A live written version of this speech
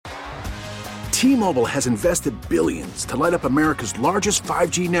T-Mobile has invested billions to light up America's largest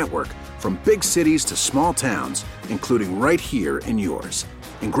 5G network, from big cities to small towns, including right here in yours.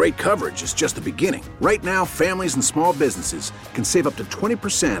 And great coverage is just the beginning. Right now, families and small businesses can save up to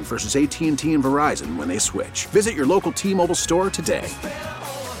 20% versus AT&T and Verizon when they switch. Visit your local T-Mobile store today.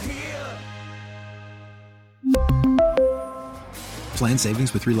 Plan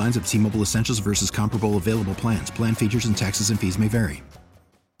savings with 3 lines of T-Mobile Essentials versus comparable available plans. Plan features and taxes and fees may vary.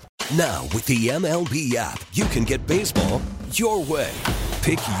 Now, with the MLB app, you can get baseball your way.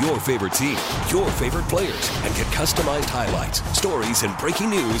 Pick your favorite team, your favorite players, and get customized highlights, stories, and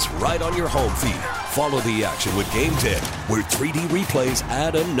breaking news right on your home feed. Follow the action with Game Day, where 3D replays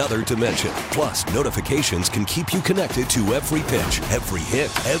add another dimension. Plus, notifications can keep you connected to every pitch, every hit,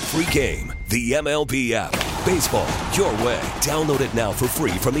 every game. The MLB app. Baseball your way. Download it now for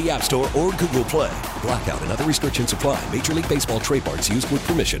free from the App Store or Google Play. Blackout and other restrictions apply. Major League Baseball trademarks used with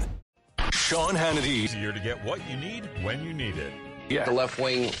permission. Sean Hannity. Here to get what you need when you need it. Yeah. The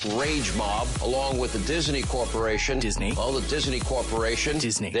left-wing rage mob, along with the Disney Corporation. Disney. Oh, the Disney Corporation.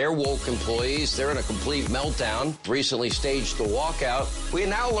 Disney. Their woke employees, they're in a complete meltdown. Recently staged the walkout. We are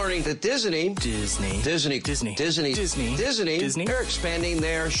now learning that Disney, they're expanding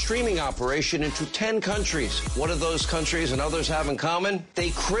their streaming operation into 10 countries. What do those countries and others have in common?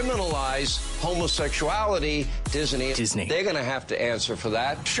 They criminalize homosexuality. Disney. They're going to have to answer for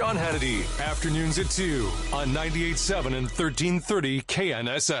that. Sean Hannity, afternoons at 2 on 98.7 and 1330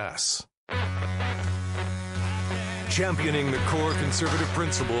 KNSS. Championing the core conservative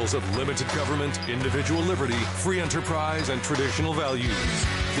principles of limited government, individual liberty, free enterprise, and traditional values.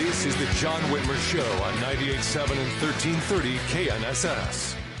 This is the John Whitmer Show on 98.7 and 1330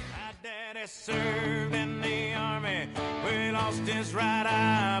 KNSS. My daddy served in the army. We lost his right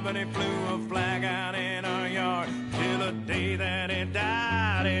eye, but he flew a flag out in our yard. Till the day that he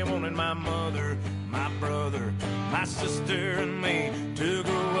died, he wanted my mother, my brother, my sister, and me to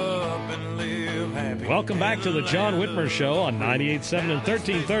grow up and live happy. Welcome back to the John Whitmer Show on 98.7 and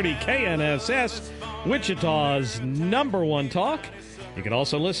 1330 KNSS, Wichita's #1 talk. You can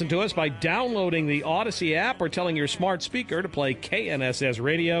also listen to us by downloading the Odyssey app or telling your smart speaker to play KNSS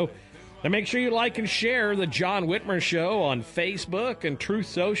Radio. And make sure you like and share the John Whitmer Show on Facebook and Truth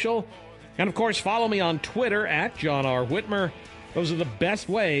Social. And, of course, follow me on Twitter at John R. Whitmer. Those are the best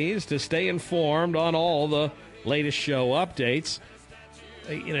ways to stay informed on all the latest show updates.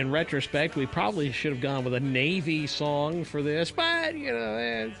 In retrospect, we probably should have gone with a Navy song for this, but,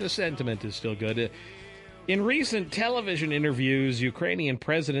 the sentiment is still good. In recent television interviews, Ukrainian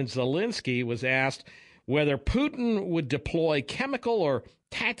President Zelensky was asked whether Putin would deploy chemical or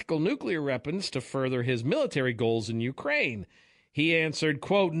tactical nuclear weapons to further his military goals in Ukraine. He answered,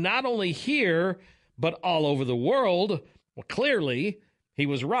 quote, "Not only here, but all over the world." Well, clearly, he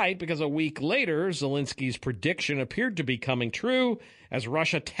was right, because a week later, Zelensky's prediction appeared to be coming true as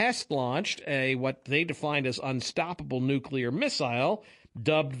Russia test-launched what they defined as unstoppable nuclear missile,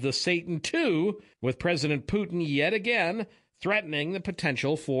 dubbed the Satan II, with President Putin yet again threatening the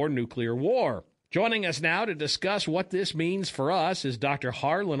potential for nuclear war. Joining us now to discuss what this means for us is Dr.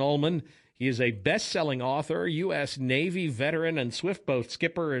 Harlan Ullman. He is a best-selling author, U.S. Navy veteran and swiftboat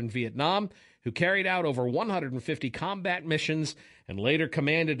skipper in Vietnam, who carried out over 150 combat missions and later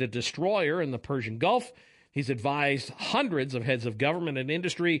commanded a destroyer in the Persian Gulf. He's advised hundreds of heads of government and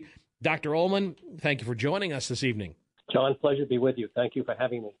industry. Dr. Ullman, thank you for joining us this evening. John, pleasure to be with you. Thank you for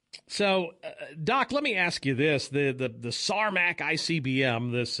having me. So, Doc, let me ask you this. The Sarmac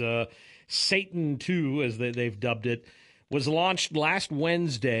ICBM, this Satan II, as they've dubbed it, was launched last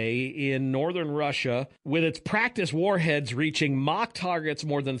Wednesday in northern Russia with its practice warheads reaching Mach targets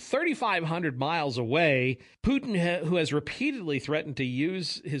more than 3,500 miles away. Putin, who has repeatedly threatened to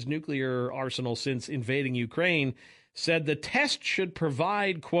use his nuclear arsenal since invading Ukraine, said the test should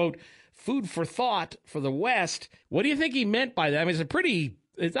provide, quote, food for thought for the West. What do you think he meant by that? I mean,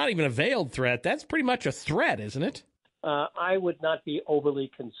 it's not even a veiled threat. That's pretty much a threat, isn't it? I would not be overly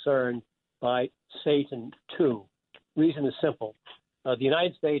concerned by Satan II. Reason is simple. The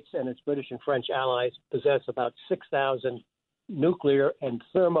United States and its British and French allies possess about 6,000 nuclear and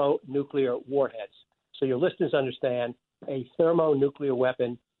thermonuclear warheads. So your listeners understand a thermonuclear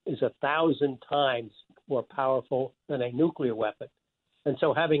weapon is 1,000 times more powerful than a nuclear weapon. And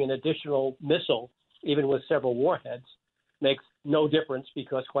so having an additional missile, even with several warheads, makes no difference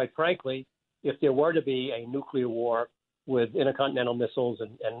because, quite frankly, if there were to be a nuclear war with intercontinental missiles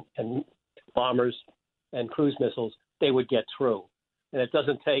and bombers and cruise missiles, they would get through. And it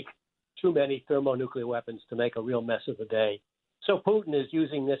doesn't take too many thermonuclear weapons to make a real mess of the day. So Putin is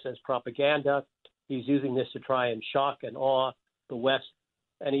using this as propaganda. He's using this to try and shock and awe the West.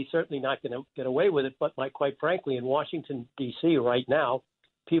 and he's certainly not going to get away with it. But quite frankly, in Washington, D.C. right now,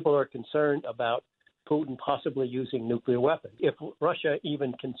 people are concerned about Putin possibly using nuclear weapons. If Russia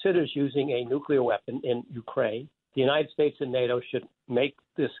even considers using a nuclear weapon in Ukraine, the United States and NATO should make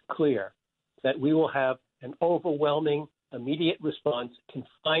this clear, that we will have an overwhelming immediate response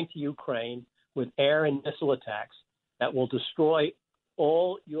confined to Ukraine with air and missile attacks that will destroy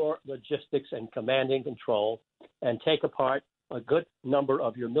all your logistics and command and control and take apart a good number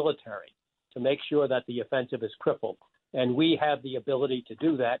of your military to make sure that the offensive is crippled. And we have the ability to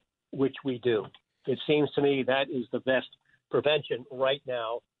do that, which we do. It seems to me that is the best prevention right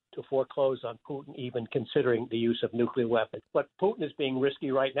now to foreclose on Putin even considering the use of nuclear weapons. But Putin is being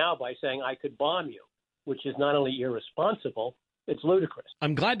risky right now by saying, I could bomb you, which is not only irresponsible, it's ludicrous.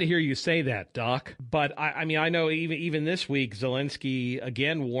 I'm glad to hear you say that, Doc. But I mean, I know even this week, Zelensky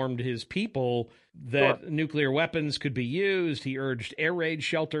again warned his people that nuclear weapons could be used. He urged air raid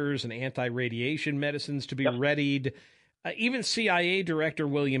shelters and anti-radiation medicines to be readied. Even CIA Director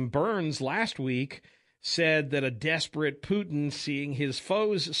William Burns last week said that a desperate Putin, seeing his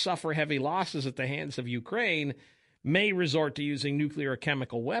foes suffer heavy losses at the hands of Ukraine, may resort to using nuclear or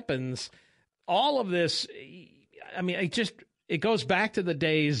chemical weapons. All of this, I mean, it goes back to the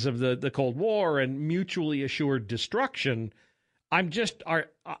days of the Cold War and mutually assured destruction.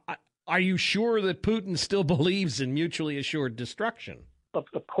 Are you sure that Putin still believes in mutually assured destruction? Of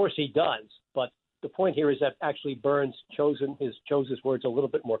course he does, but the point here is that actually Burns chose his words a little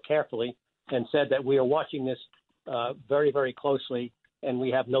bit more carefully and said that we are watching this very, very closely, and we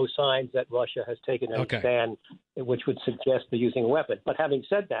have no signs that Russia has taken a stand which would suggest they're using a weapon. But having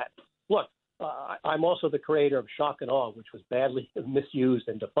said that, look, I'm also the creator of shock and awe, which was badly misused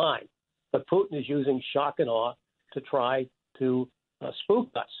and defined. But Putin is using shock and awe to try to spook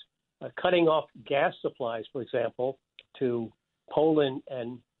us. Cutting off gas supplies, for example, to Poland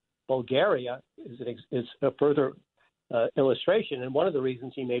and Bulgaria is a further illustration. And one of the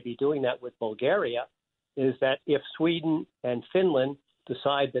reasons he may be doing that with Bulgaria is that if Sweden and Finland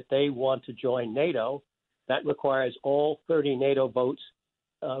decide that they want to join NATO, that requires all 30 NATO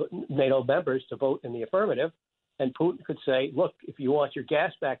members to vote in the affirmative. And Putin could say, look, if you want your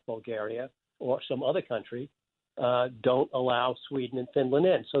gas back, Bulgaria or some other country, don't allow Sweden and Finland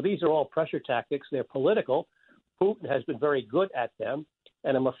in. So these are all pressure tactics. They're political. Putin has been very good at them.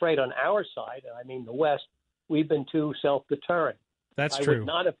 And I'm afraid on our side, I mean the West, we've been too self-deterrent. That's true. I would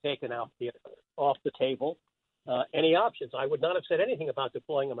not have taken off the table any options. I would not have said anything about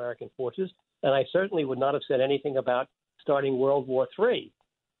deploying American forces, and I certainly would not have said anything about starting World War III.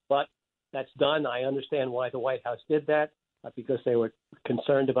 But that's done. I understand why the White House did that, because they were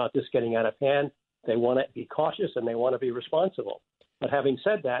concerned about this getting out of hand. They want to be cautious and they want to be responsible. But having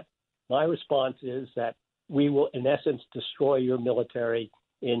said that, my response is that we will, in essence, destroy your military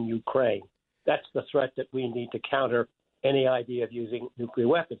in Ukraine. That's the threat that we need to counter any idea of using nuclear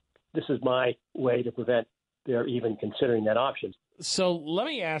weapons. This is my way to prevent their even considering that option. So let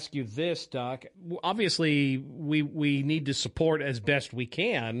me ask you this, Doc. Obviously, we need to support as best we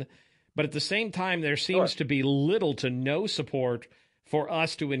can, but at the same time, there seems to be little to no support for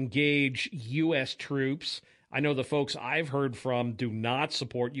us to engage U.S. troops. I know the folks I've heard from do not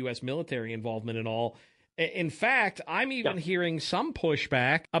support U.S. military involvement at all. In fact, I'm even hearing some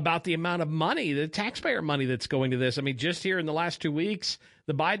pushback about the amount of money, the taxpayer money that's going to this. I mean, just here in the last 2 weeks,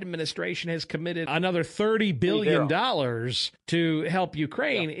 the Biden administration has committed another $30 billion to help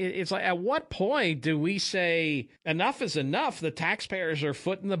Ukraine. It's like, at what point do we say enough is enough? The taxpayers are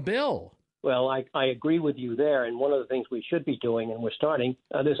footing the bill. Well, I agree with you there. And one of the things we should be doing, and we're starting,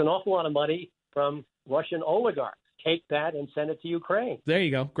 there's an awful lot of money from Russian oligarchs. Take that and send it to Ukraine. There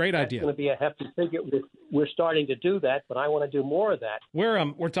you go. Great idea. It's going to be a hefty figure. We're starting to do that, but I want to do more of that.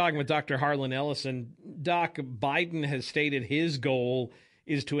 We're talking with Dr. Harlan Ellison. Doc, Biden has stated his goal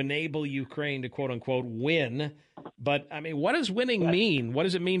is to enable Ukraine to, quote unquote, win. But, I mean, what does winning mean? What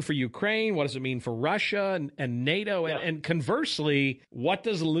does it mean for Ukraine? What does it mean for Russia and NATO? And conversely, what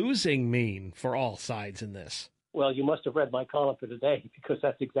does losing mean for all sides in this? Well, you must have read my column for today, because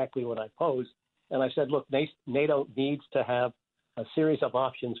that's exactly what I posed. And I said, look, NATO needs to have a series of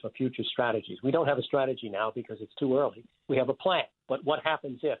options for future strategies. We don't have a strategy now because it's too early. We have a plan. But what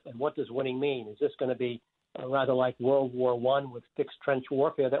happens if, and what does winning mean? Is this going to be rather like World War I with fixed trench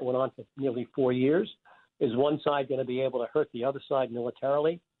warfare that went on for nearly 4 years? Is one side going to be able to hurt the other side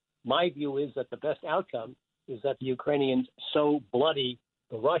militarily? My view is that the best outcome is that the Ukrainians so bloody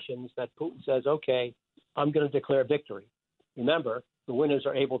the Russians that Putin says, okay, I'm going to declare victory. Remember, the winners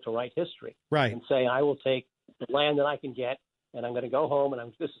are able to write history and say, I will take the land that I can get, and I'm going to go home,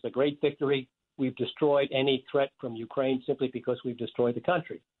 and this is a great victory. we've destroyed any threat from Ukraine simply because we've destroyed the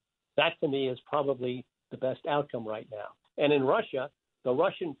country. That, to me, is probably the best outcome right now. And in Russia, the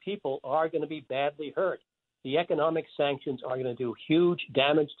Russian people are going to be badly hurt. The economic sanctions are going to do huge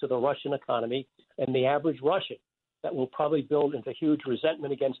damage to the Russian economy and the average Russian. That will probably build into huge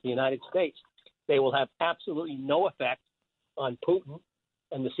resentment against the United States. They will have absolutely no effect on Putin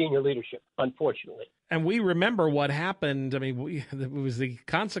and the senior leadership, unfortunately. And we remember what happened. I mean, it was the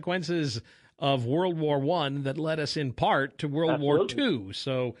consequences of World War I that led us in part to World War II.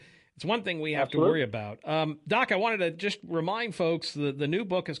 So it's one thing we have to worry about. Doc, I wanted to just remind folks the new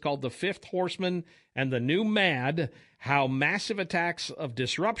book is called The Fifth Horseman and the New Mad, How Massive Attacks of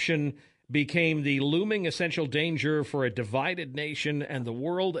Disruption became the looming essential danger for a divided nation and the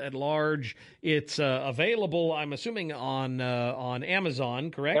world at large. It's available, I'm assuming, on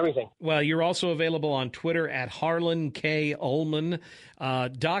Amazon, correct? Everything. Well, you're also available on Twitter at Harlan K. Ullman.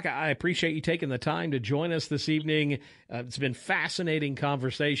 Doc, I appreciate you taking the time to join us this evening. It's been fascinating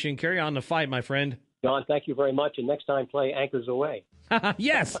conversation. Carry on the fight, my friend. John, thank you very much. And next time, play Anchors Away.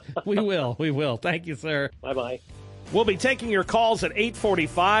 Yes, we will. We will. Thank you, sir. Bye-bye. We'll be taking your calls at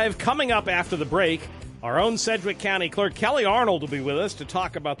 8:45. Coming up after the break, our own Sedgwick County Clerk Kelly Arnold will be with us to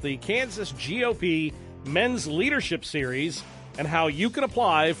talk about the Kansas GOP Men's Leadership Series and how you can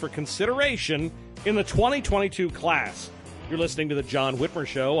apply for consideration in the 2022 class. You're listening to The John Whitmer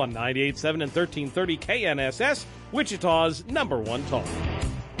Show on 98.7 and 1330 KNSS, Wichita's #1 talk.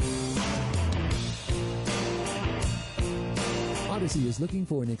 Odyssey is looking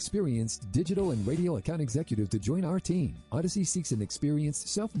for an experienced digital and radio account executive to join our team. Odyssey seeks an experienced,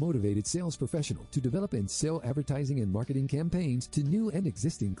 self-motivated sales professional to develop and sell advertising and marketing campaigns to new and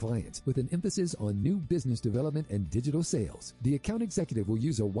existing clients with an emphasis on new business development and digital sales. The account executive will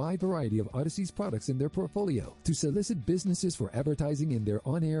use a wide variety of Odyssey's products in their portfolio to solicit businesses for advertising in their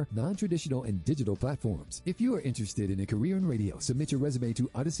on-air, non-traditional, and digital platforms. If you are interested in a career in radio, submit your resume to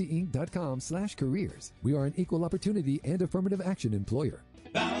odysseyin.com/careers. We are an equal opportunity and affirmative action employer.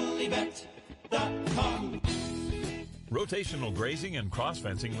 Valleyvet.com. Rotational grazing and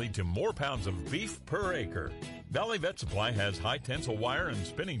cross-fencing lead to more pounds of beef per acre. Valley Vet Supply has high-tensile wire and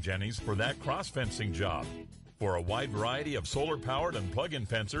spinning jennies for that cross-fencing job. For a wide variety of solar-powered and plug-in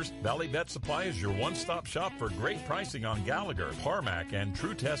fencers, Valley Vet Supply is your one-stop shop for great pricing on Gallagher, Parmac, and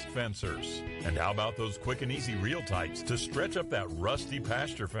True Test fencers. And how about those quick and easy reel tights to stretch up that rusty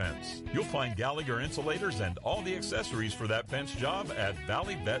pasture fence? You'll find Gallagher insulators and all the accessories for that fence job at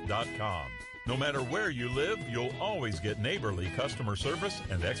valleyvet.com. No matter where you live, you'll always get neighborly customer service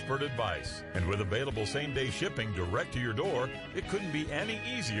and expert advice. And with available same-day shipping direct to your door, it couldn't be any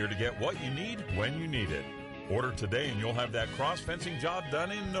easier to get what you need when you need it. Order today and you'll have that cross-fencing job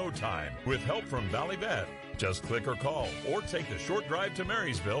done in no time with help from Valley Vet. Just click or call or take the short drive to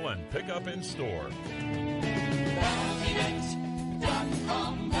Marysville and pick up in store.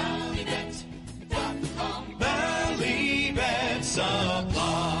 ValleyVet.com, ValleyVet.com, Valley Vet Supply.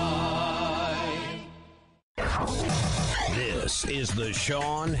 This is the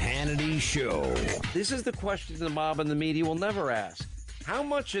Sean Hannity Show. This is the question the mob and the media will never ask. How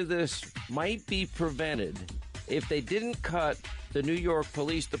much of this might be prevented if they didn't cut the New York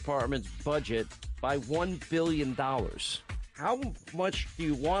Police Department's budget by $1 billion? How much do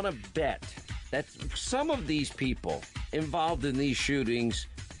you want to bet that some of these people involved in these shootings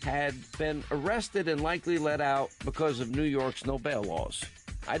had been arrested and likely let out because of New York's no bail laws?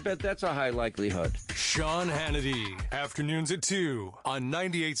 I bet that's a high likelihood. Sean Hannity, afternoons at 2 on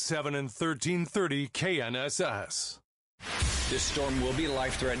 98.7 and 1330 KNSS. This storm will be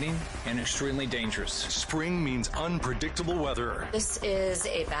life-threatening and extremely dangerous. Spring means unpredictable weather. This is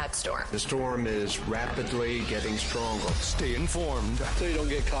a bad storm. The storm is rapidly getting stronger. Stay informed. So you don't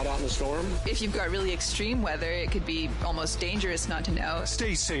get caught out in the storm. If you've got really extreme weather, it could be almost dangerous not to know.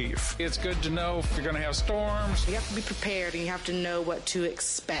 Stay safe. It's good to know if you're going to have storms. You have to be prepared and you have to know what to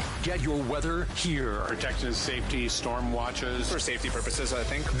expect. Get your weather here. Protection, safety, storm watches. For safety purposes, I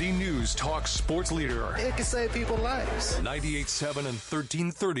think. The News Talk sports leader. It can save people's lives. 98.7 and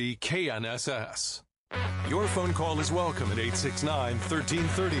 1330 KNSS. Your phone call is welcome at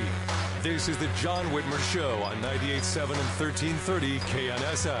 869-1330. This is the John Whitmer Show on 98.7 and 1330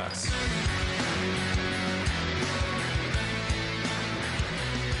 KNSS.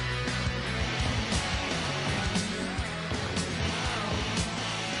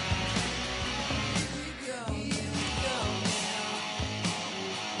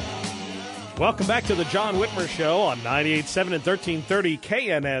 Welcome back to the John Whitmer Show on 98.7 and 1330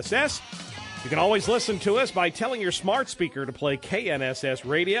 KNSS. You can always listen to us by telling your smart speaker to play KNSS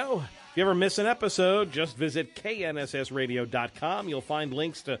Radio. If you ever miss an episode, just visit knssradio.com. You'll find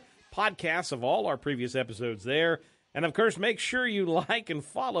links to podcasts of all our previous episodes there. And, of course, make sure you like and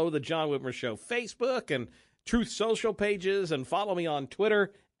follow the John Whitmer Show Facebook and Truth Social pages, and follow me on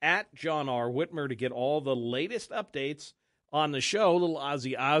Twitter at John R. Whitmer to get all the latest updates on the show. A little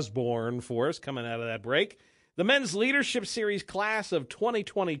Ozzy Osbourne for us coming out of that break. The Men's Leadership Series class of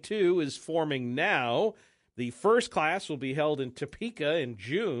 2022 is forming now. The first class will be held in Topeka in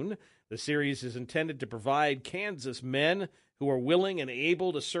June. The series is intended to provide Kansas men who are willing and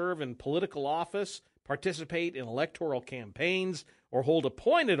able to serve in political office, participate in electoral campaigns, or hold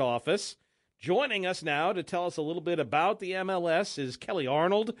appointed office. Joining us now to tell us a little bit about the MLS is Kelly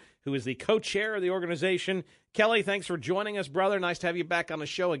Arnold, who is the co-chair of the organization. Kelly, thanks for joining us, brother. Nice to have you back on the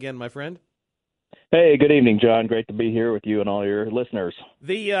show again, my friend. Hey, good evening, John. Great to be here with you and all your listeners.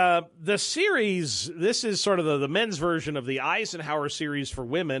 The series, this is sort of the men's version of the Eisenhower series for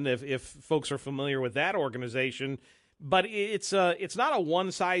women, if folks are familiar with that organization. But it's not a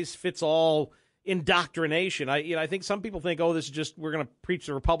one-size-fits-all indoctrination. I think some people think, this is just we're going to preach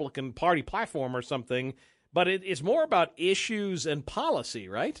the Republican Party platform or something, but it's more about issues and policy,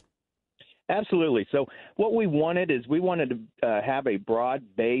 right? Absolutely. So what we wanted to have a broad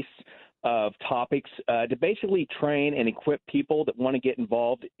base of topics to basically train and equip people that want to get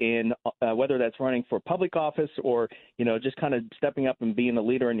involved in whether that's running for public office or, just kind of stepping up and being a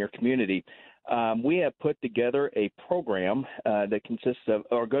leader in your community. We have put together a program that consists of,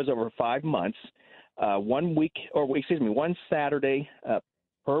 or goes over 5 months, 1 Saturday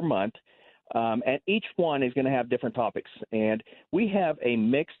per month. And each one is going to have different topics. And we have a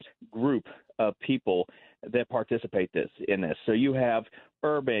mixed group of people that participate in this. So you have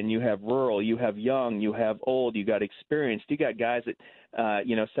urban, you have rural, you have young, you have old, you got experienced, you got guys that,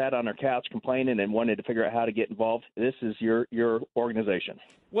 sat on their couch complaining and wanted to figure out how to get involved. This is your organization.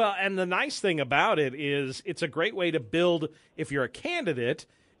 Well, and the nice thing about it is it's a great way to build, if you're a candidate,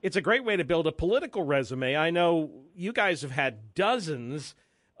 it's a great way to build a political resume. I know you guys have had dozens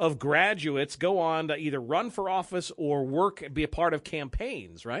of graduates go on to either run for office or be a part of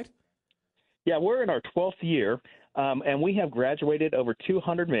campaigns, right? Yeah, we're in our 12th year, and we have graduated over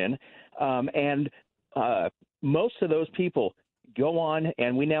 200 men, and most of those people go on,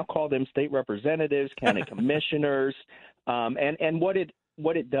 and we now call them state representatives, county commissioners, and what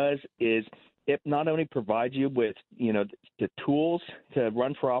it does is it not only provides you with the tools to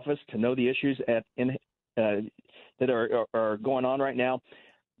run for office, to know the issues that are going on right now,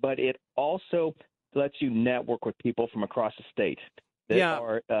 but it also lets you network with people from across the state that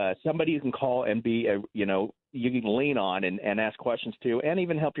are somebody you can call and be you can lean on and ask questions to, and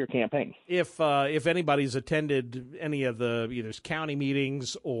even help your campaign. If anybody's attended any of the either county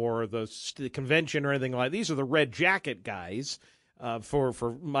meetings or the convention or anything like, these are the Red Jacket guys.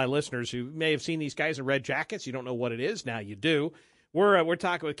 For my listeners who may have seen these guys in red jackets, you don't know what it is. Now you do. We're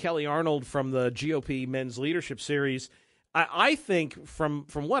talking with Kelly Arnold from the GOP Men's Leadership Series. I think from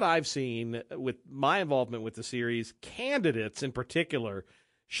what I've seen with my involvement with the series, candidates in particular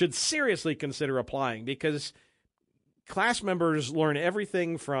should seriously consider applying, because class members learn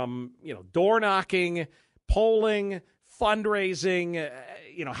everything from door knocking, polling, fundraising,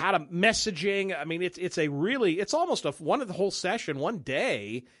 how to messaging. I mean, it's almost one of the whole session, one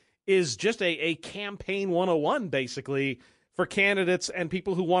day is just a campaign 101 basically for candidates and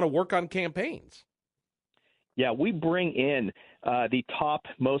people who want to work on campaigns. Yeah, we bring in the top,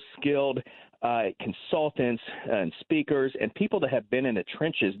 most skilled consultants and speakers and people that have been in the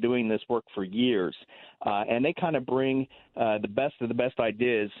trenches doing this work for years. And they kind of bring the best of the best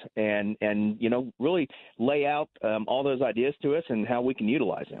ideas and really lay out all those ideas to us and how we can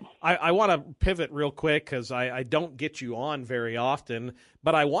utilize them. I want to pivot real quick because I don't get you on very often,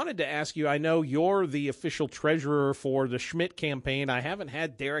 but I wanted to ask you, I know you're the official treasurer for the Schmidt campaign. I haven't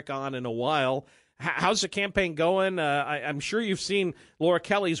had Derek on in a while. How's the campaign going? I'm sure you've seen Laura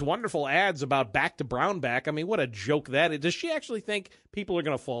Kelly's wonderful ads about Back to Brownback. I mean, what a joke that is. Does she actually think people are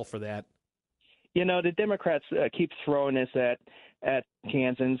going to fall for that? The Democrats keep throwing this at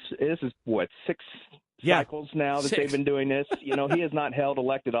Kansans. This is, 6 cycles now that they've been doing this. He has not held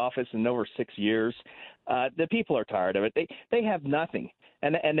elected office in over 6 years. The people are tired of it. They have nothing,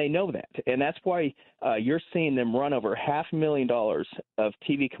 and they know that. And that's why you're seeing them run over $500,000 of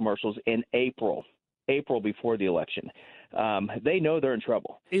TV commercials in April before the election. They know they're in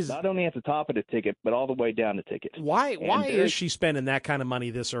trouble, not only at the top of the ticket, but all the way down the ticket. Why is she spending that kind of money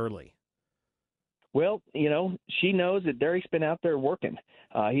this early? Well, she knows that Derek's been out there working.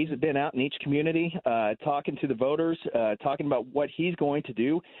 He's been out in each community talking to the voters, talking about what he's going to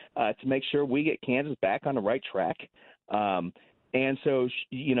do to make sure we get Kansas back on the right track. And so,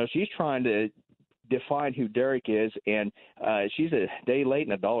 she's trying to define who Derek is, and she's a day late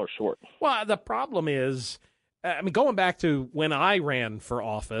and a dollar short. Well, the problem is, going back to when I ran for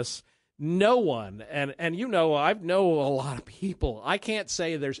office, no one, and I know a lot of people, I can't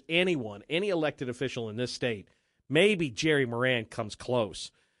say there's anyone, any elected official in this state, maybe Jerry Moran comes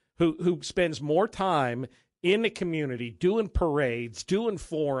close, who spends more time in the community doing parades, doing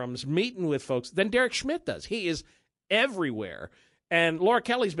forums, meeting with folks than Derek Schmidt does. He is everywhere. And Laura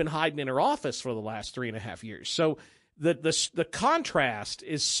Kelly's been hiding in her office for the last 3.5 years. So the contrast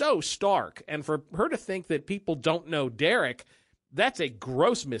is so stark. And for her to think that people don't know Derek, that's a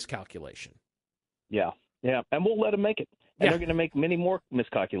gross miscalculation. Yeah. And we'll let them make it. And they're going to make many more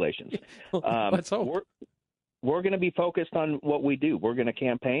miscalculations. Let's hope. We're going to be focused on what we do. We're going to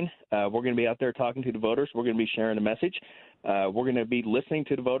campaign. We're going to be out there talking to the voters. We're going to be sharing a message. We're going to be listening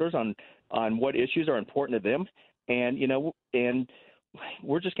to the voters on what issues are important to them. And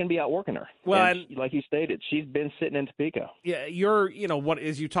we're just going to be out working her. Well, and like you stated, she's been sitting in Topeka. Yeah,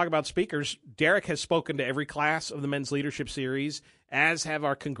 as you talk about speakers, Derek has spoken to every class of the Men's Leadership Series, as have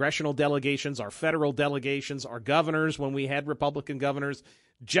our congressional delegations, our federal delegations, our governors when we had Republican governors.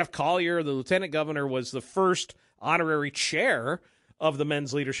 Jeff Collier, the lieutenant governor, was the first honorary chair of the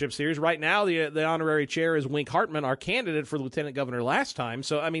Men's Leadership Series. Right now, the honorary chair is Wink Hartman, our candidate for lieutenant governor last time.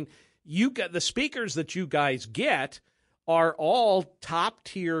 So, you got the speakers that you guys get are all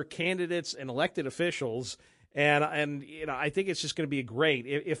top-tier candidates and elected officials, and I think it's just going to be great.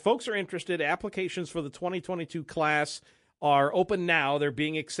 If folks are interested, applications for the 2022 class are open now. They're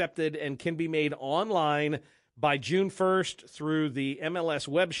being accepted and can be made online by June 1st through the MLS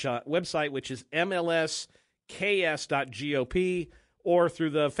website, which is mlsks.gop, or through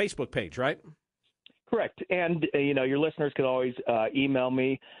the Facebook page, right? Correct. And, your listeners could always email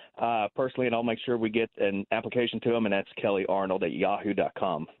me personally, and I'll make sure we get an application to them, and that's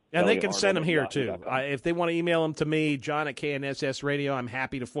kellyarnold@yahoo.com. And they can send them here, too. If they want to email them to me, John at KNSS Radio, I'm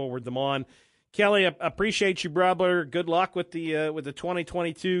happy to forward them on. Kelly, I appreciate you, brother. Good luck with the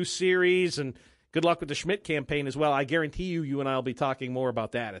 2022 series, and good luck with the Schmidt campaign as well. I guarantee you and I will be talking more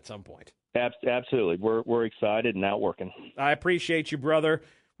about that at some point. Absolutely. We're excited and out working. I appreciate you, brother.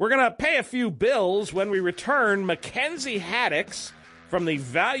 We're going to pay a few bills when we return. Mackenzie Haddix from the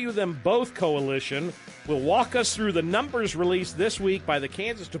Value Them Both Coalition will walk us through the numbers released this week by the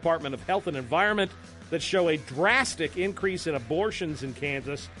Kansas Department of Health and Environment that show a drastic increase in abortions in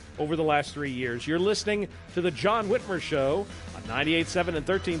Kansas over the last 3 years. You're listening to The John Whitmer Show on 98.7 and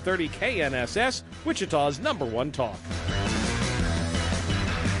 1330 KNSS, Wichita's #1 talk.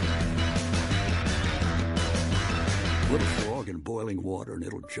 Put a frog in boiling water and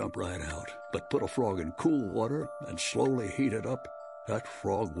it'll jump right out. But put a frog in cool water and slowly heat it up, that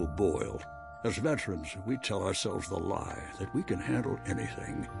frog will boil. As veterans, we tell ourselves the lie that we can handle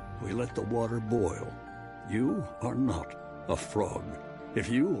anything. We let the water boil. You are not a frog. If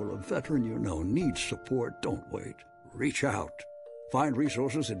you or a veteran you know needs support, don't wait. Reach out. Find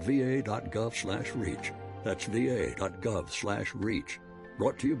resources at va.gov/reach. That's va.gov/reach.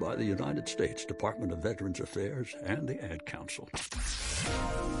 Brought to you by the United States Department of Veterans Affairs and the Ad Council.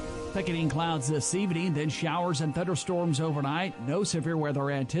 Thickening clouds this evening, then showers and thunderstorms overnight. No severe weather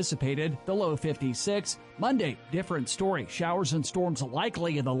anticipated. The low 56. Monday, different story. Showers and storms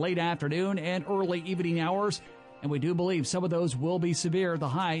likely in the late afternoon and early evening hours. And we do believe some of those will be severe. The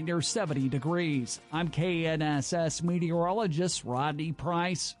high near 70 degrees. I'm KNSS meteorologist Rodney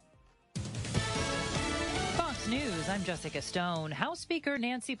Price. News, I'm Jessica Stone. House Speaker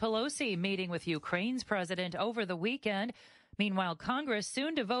Nancy Pelosi meeting with Ukraine's president over the weekend. Meanwhile, Congress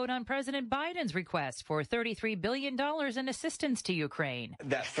soon to vote on President Biden's request for $33 billion in assistance to Ukraine.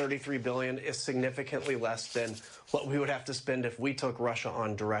 That $33 billion is significantly less than what we would have to spend if we took Russia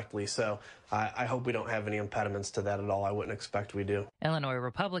on directly. So I hope we don't have any impediments to that at all. I wouldn't expect we do. Illinois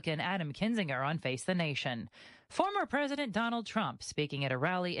Republican Adam Kinzinger on Face the Nation. Former President Donald Trump speaking at a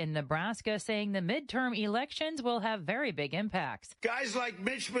rally in Nebraska saying the midterm elections will have very big impacts. Guys like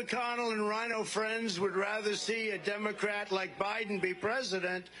Mitch McConnell and Rhino Friends would rather see a Democrat like Biden be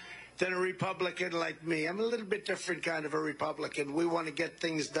president than a Republican like me. I'm a little bit different kind of a Republican. We want to get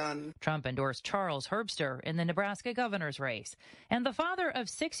things done. Trump endorsed Charles Herbster in the Nebraska governor's race. And the father of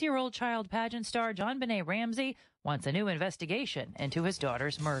 6-year-old child pageant star JonBenet Ramsey wants a new investigation into his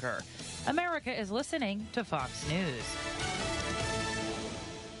daughter's murder. America is listening to Fox News.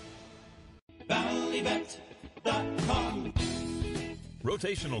 ValleyVet.com.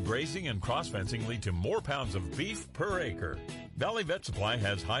 Rotational grazing and cross-fencing lead to more pounds of beef per acre. Valley Vet Supply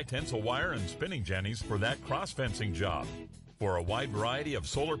has high tensile wire and spinning jennies for that cross-fencing job. For a wide variety of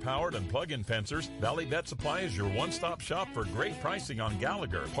solar-powered and plug-in fencers, Valley Vet Supply is your one-stop shop for great pricing on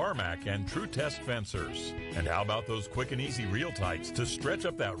Gallagher, Parmac, and True Test fencers. And how about those quick and easy reel tights to stretch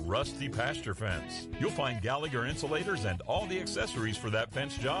up that rusty pasture fence? You'll find Gallagher insulators and all the accessories for that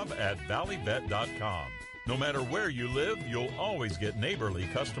fence job at valleyvet.com. No matter where you live, you'll always get neighborly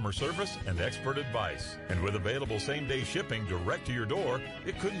customer service and expert advice. And with available same-day shipping direct to your door,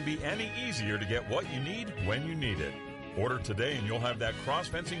 it couldn't be any easier to get what you need when you need it. Order today and you'll have that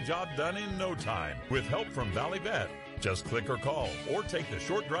cross-fencing job done in no time with help from Valley Vet. Just click or call or take the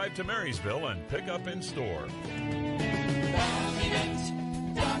short drive to Marysville and pick up in store.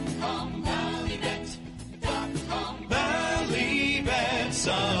 ValleyVet.com, ValleyVet.com, Valley Vet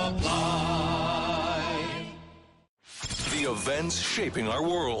Supply. The events shaping our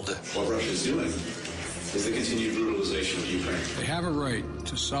world. What Russia is doing is the continued brutalization of Ukraine. They have a right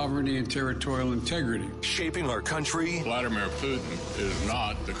to sovereignty and territorial integrity. Shaping our country. Vladimir Putin is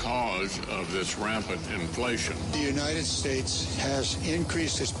not the cause of this rampant inflation. The United States has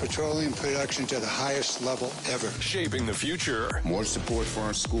increased its petroleum production to the highest level ever. Shaping the future. More support for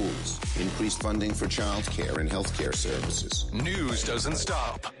our schools. Increased funding for child care and health care services. News doesn't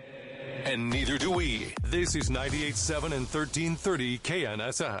stop. And neither do we. This is 98.7 and 1330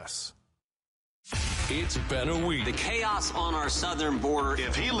 KNSS. It's been a week. The chaos on our southern border.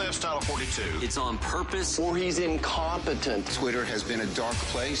 If he lives Title 42, it's on purpose. Or he's incompetent. Twitter has been a dark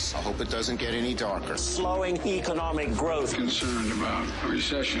place. I hope it doesn't get any darker. Slowing economic growth. Concerned about a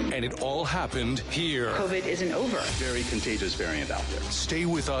recession. And it all happened here. COVID isn't over. Very contagious variant out there. Stay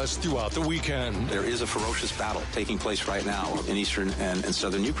with us throughout the weekend. There is a ferocious battle taking place right now in eastern and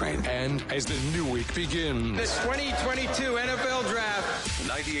southern Ukraine. And as the new week begins. The 2022 NFL Draft.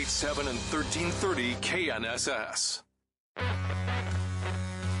 98.7 and 1330 KNSS.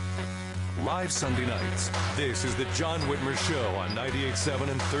 Live Sunday nights. This is the John Whitmer Show on 98.7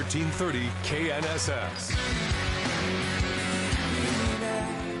 and 1330 KNSS.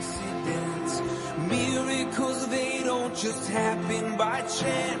 Miracles, they don't just happen by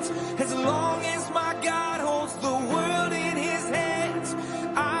chance. As long as my God holds the world in his hands,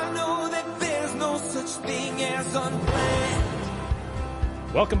 I know that there's no such thing as unplanned.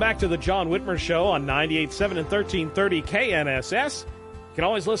 Welcome back to the John Whitmer Show on 98.7 and 1330 KNSS. You can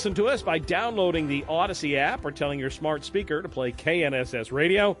always listen to us by downloading the Odyssey app or telling your smart speaker to play KNSS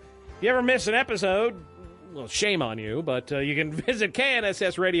Radio. If you ever miss an episode, well, shame on you, but you can visit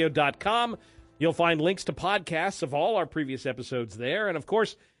knssradio.com. You'll find links to podcasts of all our previous episodes there. And, of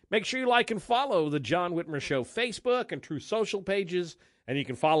course, make sure you like and follow the John Whitmer Show Facebook and True Social pages. And you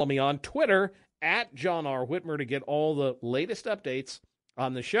can follow me on Twitter at John R. Whitmer to get all the latest updates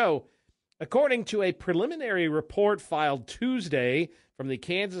on the show. According to a preliminary report filed Tuesday from the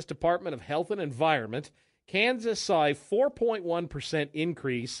Kansas Department of Health and Environment, Kansas saw a 4.1%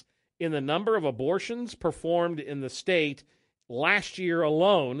 increase in the number of abortions performed in the state last year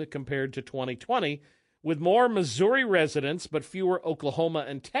alone compared to 2020, with more Missouri residents but fewer Oklahoma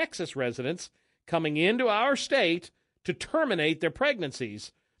and Texas residents coming into our state to terminate their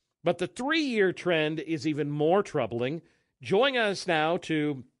pregnancies. But the 3-year trend is even more troubling. Joining us now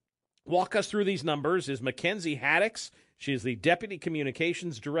to walk us through these numbers is Mackenzie Haddix. She is the Deputy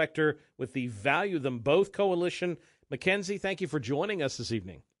Communications Director with the Value Them Both Coalition. Mackenzie, thank you for joining us this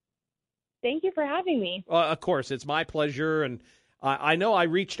evening. Thank you for having me. Of course, it's my pleasure. And I know I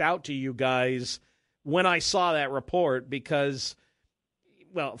reached out to you guys when I saw that report because,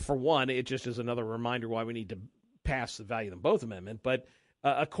 well, for one, it just is another reminder why we need to pass the Value Them Both Amendment. But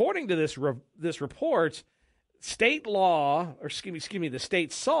according to this report, state law, or excuse me, the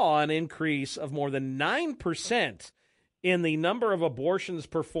state saw an increase of more than 9% in the number of abortions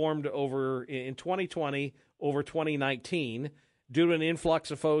performed over in 2020 over 2019 due to an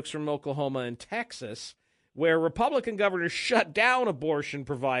influx of folks from Oklahoma and Texas, where Republican governors shut down abortion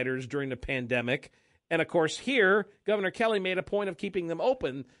providers during the pandemic. And, of course, here, Governor Kelly made a point of keeping them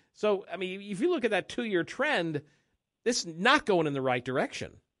open. So, I mean, if you look at that 2-year trend, this is not going in the right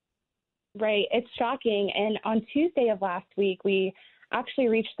direction. Right. It's shocking. And on Tuesday of last week, we actually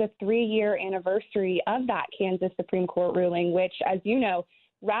reached the 3-year anniversary of that Kansas Supreme Court ruling, which, as you know,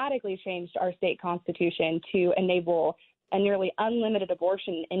 radically changed our state constitution to enable a nearly unlimited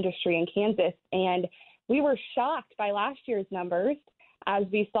abortion industry in Kansas. And we were shocked by last year's numbers as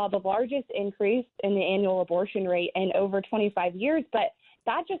we saw the largest increase in the annual abortion rate in over 25 years. But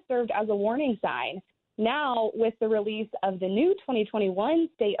that just served as a warning sign. Now, with the release of the new 2021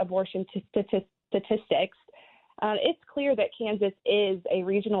 state abortion statistics, it's clear that Kansas is a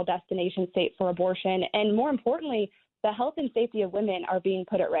regional destination state for abortion. And more importantly, the health and safety of women are being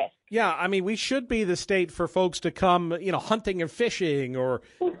put at risk. Yeah, I mean, we should be the state for folks to come, hunting and fishing, or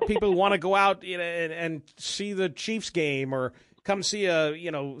people who want to go out and see the Chiefs game, or come see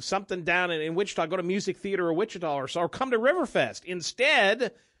something down in Wichita, go to Music Theater or Wichita, or come to Riverfest.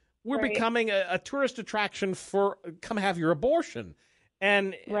 Instead, we're becoming a tourist attraction for come have your abortion.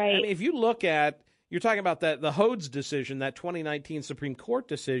 And I mean, if you look at, you're talking about the Hodes decision, that 2019 Supreme Court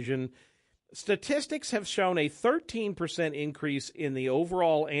decision, statistics have shown a 13% increase in the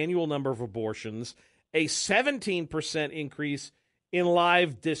overall annual number of abortions, a 17% increase in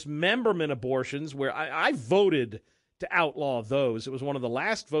live dismemberment abortions, where I voted to outlaw those. It was one of the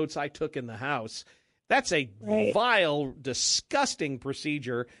last votes I took in the House. That's a vile, disgusting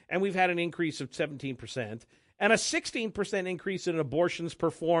procedure, and we've had an increase of 17%, and a 16% increase in abortions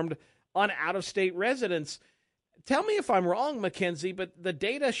performed on out-of-state residents. Tell me if I'm wrong, Mackenzie, but the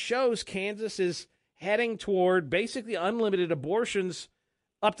data shows Kansas is heading toward basically unlimited abortions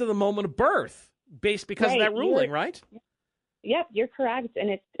up to the moment of birth, because of that ruling, right? Yep, you're correct, and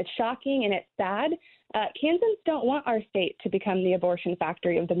it's shocking and it's sad. Kansans don't want our state to become the abortion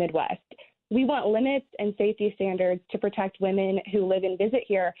factory of the Midwest. We want limits and safety standards to protect women who live and visit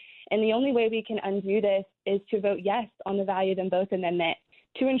here, and the only way we can undo this is to vote yes on the Value Them Both Amendment,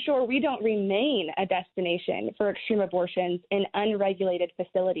 to ensure we don't remain a destination for extreme abortions in unregulated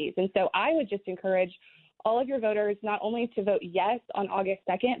facilities. And so I would just encourage all of your voters not only to vote yes on August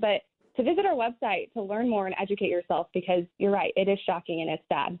 2nd, but to visit our website to learn more and educate yourself, because you're right, it is shocking and it's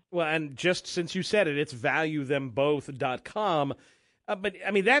sad. Well, and just since you said it, it's valuethemboth.com. But,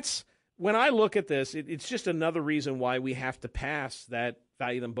 I mean, that's, when I look at this, it's just another reason why we have to pass that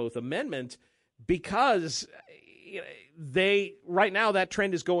Value Them Both amendment, because right now that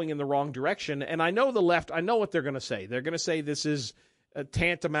trend is going in the wrong direction. And I know the left, I know what they're going to say. They're going to say this is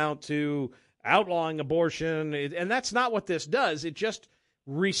tantamount to outlawing abortion. And that's not what this does. It just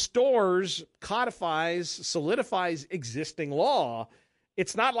restores, codifies, solidifies existing law.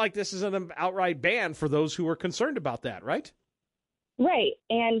 It's not like this is an outright ban for those who are concerned about that, right? Right.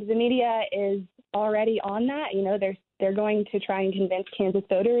 And the media is already on that. They're going to try and convince Kansas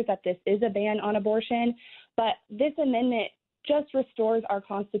voters that this is a ban on abortion. But this amendment just restores our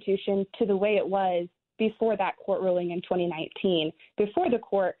Constitution to the way it was before that court ruling in 2019, before the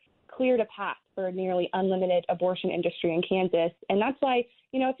court cleared a path for a nearly unlimited abortion industry in Kansas. And that's why,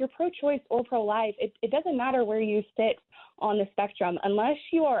 if you're pro-choice or pro-life, it doesn't matter where you sit on the spectrum. Unless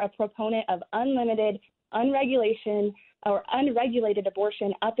you are a proponent of unlimited, unregulated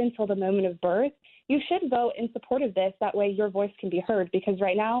abortion up until the moment of birth, you should vote in support of this. That way your voice can be heard, because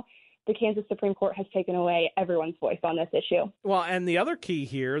right now the Kansas Supreme Court has taken away everyone's voice on this issue. Well, and the other key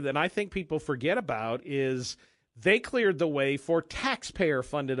here that I think people forget about is they cleared the way for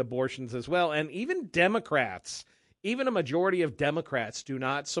taxpayer-funded abortions as well. And even Democrats, even a majority of Democrats do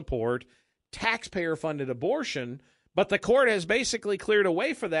not support taxpayer-funded abortion. But the court has basically cleared a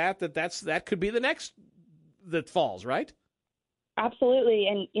way for that could be the next that falls, right? Absolutely.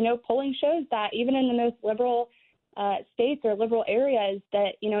 And, polling shows that even in the most liberal states or liberal areas,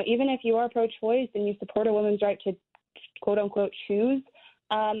 that, even if you are pro-choice and you support a woman's right to, quote unquote, choose,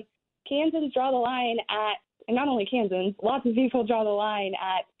 Kansans draw the line at, and not only Kansans, lots of people draw the line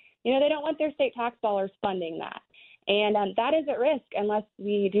at, they don't want their state tax dollars funding that. And that is at risk unless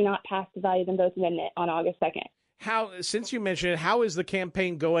we do not pass the Value Them Both amendment on August 2nd. Since you mentioned it, how is the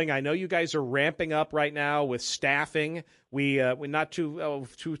campaign going? I know you guys are ramping up right now with staffing. We not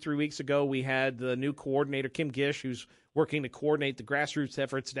 2-3 weeks ago, we had the new coordinator, Kim Gish, who's working to coordinate the grassroots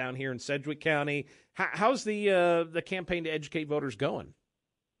efforts down here in Sedgwick County. How's the campaign to educate voters going?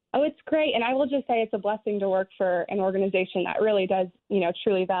 Oh, it's great. And I will just say it's a blessing to work for an organization that really does,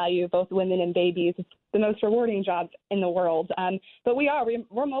 truly value both women and babies. It's the most rewarding job in the world. But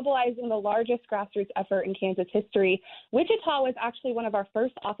we're mobilizing the largest grassroots effort in Kansas history. Wichita was actually one of our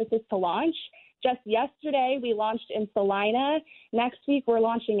first offices to launch. Just yesterday, we launched in Salina. Next week, we're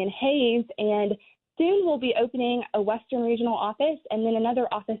launching in Hayes. And soon we'll be opening a Western Regional office and then another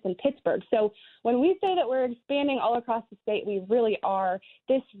office in Pittsburgh. So when we say that we're expanding all across the state, we really are.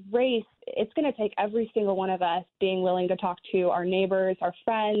 This race, it's going to take every single one of us being willing to talk to our neighbors, our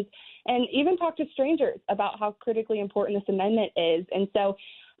friends, and even talk to strangers about how critically important this amendment is. And so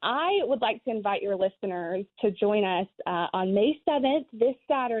I would like to invite your listeners to join us on May 7th, this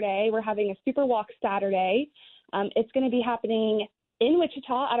Saturday. We're having a Super Walk Saturday. It's going to be happening in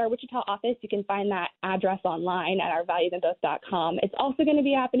Wichita at our Wichita office. You can find that address online at our valuethemboth.com. It's also going to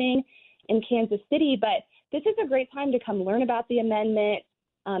be happening in Kansas City, but this is a great time to come learn about the amendment,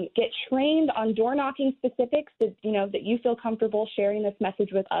 get trained on door knocking specifics that you feel comfortable sharing this message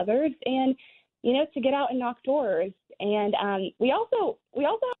with others, and to get out and knock doors. And we also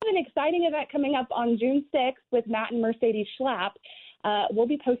have an exciting event coming up on June 6th with Matt and Mercedes Schlapp. We'll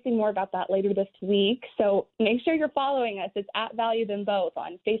be posting more about that later this week. So make sure you're following us. It's at Value Them Both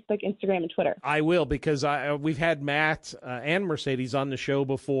on Facebook, Instagram, and Twitter. I will, because we've had Matt and Mercedes on the show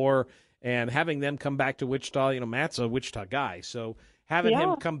before, and having them come back to Wichita, Matt's a Wichita guy. So having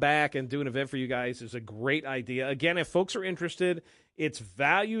him come back and do an event for you guys is a great idea. Again, if folks are interested, it's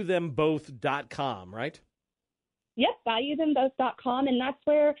valuethemboth.com, right? Yep, valuethemboth.com, and that's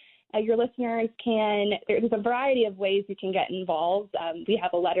where your listeners there's a variety of ways you can get involved. We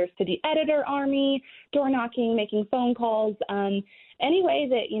have a letters to the editor army, door knocking, making phone calls. Any way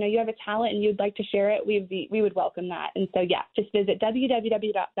that, you have a talent and you'd like to share it, we would welcome that. And so, just visit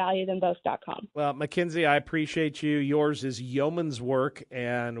www.valuethemboth.com. Well, Mackenzie, I appreciate you. Yours is yeoman's work,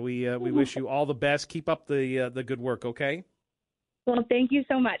 and we wish you all the best. Keep up the good work, okay? Well, thank you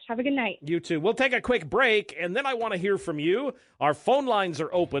so much. Have a good night. You too. We'll take a quick break, and then I want to hear from you. Our phone lines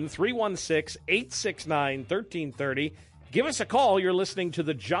are open, 316-869-1330. Give us a call. You're listening to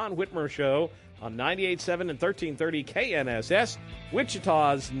The John Whitmer Show on 98.7 and 1330 KNSS,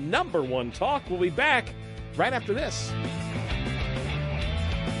 Wichita's number one talk. We'll be back right after this.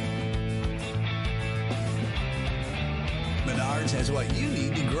 Menards has what you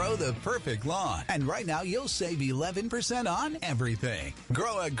need to grow the perfect lawn. And right now, you'll save 11% on everything.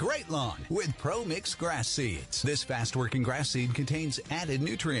 Grow a great lawn with Pro Mix grass seeds. This fast-working grass seed contains added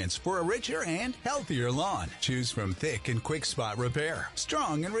nutrients for a richer and healthier lawn. Choose from thick and quick spot repair,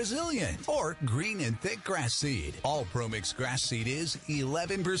 strong and resilient, or green and thick grass seed. All Pro Mix grass seed is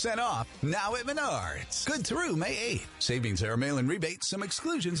 11% off now at Menards. Good through May 8th. Savings are mail-in rebates. Some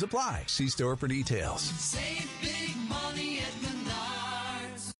exclusions apply. See store for details. Save big money at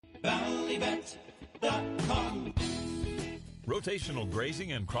Menards. Valleybet.com. Rotational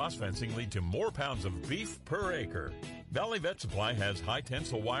grazing and cross-fencing lead to more pounds of beef per acre. Valley Vet Supply has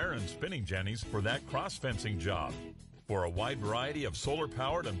high-tensile wire and spinning jennies for that cross-fencing job. For a wide variety of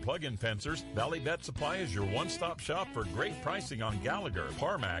solar-powered and plug-in fencers, Valley Vet Supply is your one-stop shop for great pricing on Gallagher,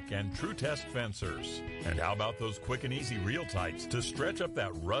 Parmac, and True Test fencers. And how about those quick and easy reel tights to stretch up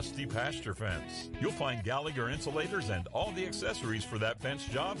that rusty pasture fence? You'll find Gallagher insulators and all the accessories for that fence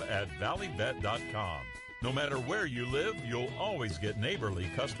job at valleyvet.com. No matter where you live, you'll always get neighborly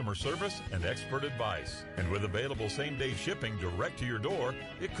customer service and expert advice. And with available same-day shipping direct to your door,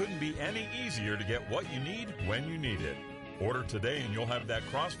 it couldn't be any easier to get what you need when you need it. Order today and you'll have that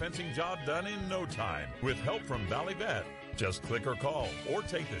cross-fencing job done in no time with help from Valley Vet. Just click or call or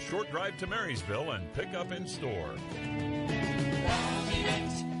take the short drive to Marysville and pick up in store.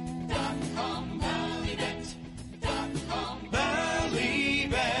 Valleyvet.com, Valleyvet.com, Valley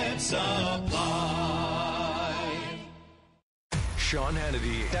Vet Supply. Sean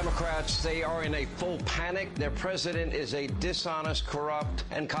Hannity. Democrats, they are in a full panic. Their president is a dishonest, corrupt,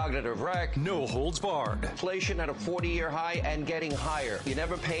 and cognitive wreck. No holds barred. Inflation at a 40-year high and getting higher. You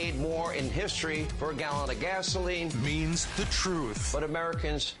never paid more in history for a gallon of gasoline. Means the truth. But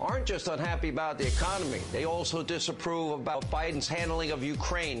Americans aren't just unhappy about the economy. They also disapprove about Biden's handling of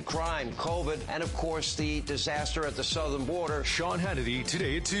Ukraine, crime, COVID, and of course the disaster at the southern border. Sean Hannity,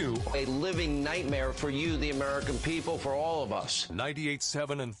 today at 2. A living nightmare for you, the American people, for all of us.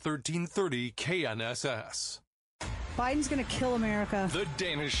 98.7 and 1330 KNSS. Biden's going to kill America. The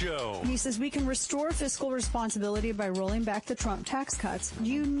Dana Show. He says we can restore fiscal responsibility by rolling back the Trump tax cuts.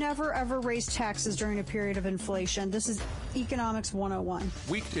 You never, ever raise taxes during a period of inflation. This is Economics 101.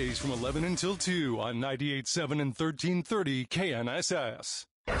 Weekdays from 11 until 2 on 98.7 and 1330 KNSS.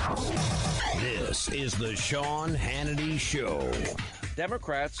 This is the Sean Hannity Show.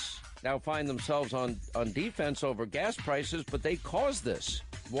 Democrats now find themselves on defense over gas prices, but they caused this.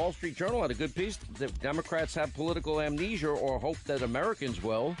 Wall Street Journal had a good piece. The Democrats have political amnesia, or hope that Americans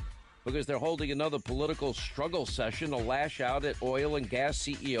will, because they're holding another political struggle session to lash out at oil and gas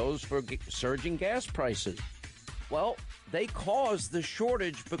CEOs for surging gas prices. Well, they caused the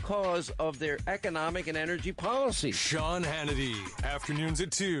shortage because of their economic and energy policy. Sean Hannity, afternoons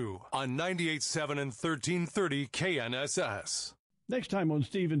at 2 on 98.7 and 1330 KNSS. Next time on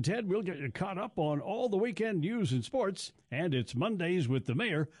Steve and Ted, we'll get you caught up on all the weekend news and sports. And it's Mondays with the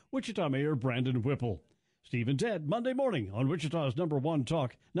mayor, Wichita Mayor Brandon Whipple. Steve and Ted, Monday morning on Wichita's number one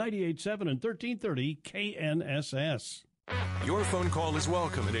talk, 98.7 and 1330 KNSS. Your phone call is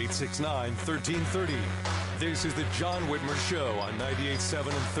welcome at 869-1330. This is the John Whitmer Show on 98.7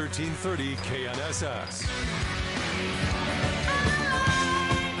 and 1330 KNSS.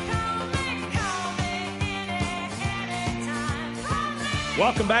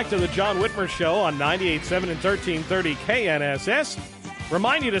 Welcome back to the John Whitmer Show on 98.7 and 1330 KNSS.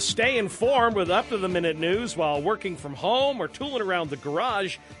 Remind you to stay informed with up-to-the-minute news while working from home or tooling around the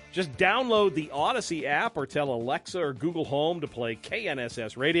garage. Just download the Odyssey app or tell Alexa or Google Home to play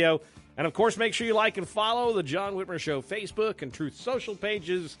KNSS Radio. And, of course, make sure you like and follow the John Whitmer Show Facebook and Truth Social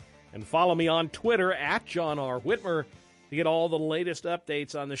pages. And follow me on Twitter at John R. Whitmer to get all the latest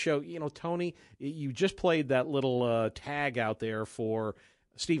updates on the show. You know, Tony, you just played that little tag out there for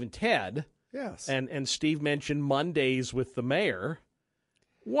Steve and Ted. Yes. And Steve mentioned Mondays with the mayor.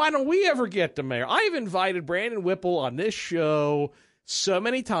 Why don't we ever get the mayor? I've invited Brandon Whipple on this show so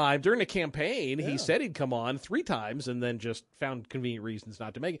many times during the campaign. Yeah. He said he'd come on 3 times and then just found convenient reasons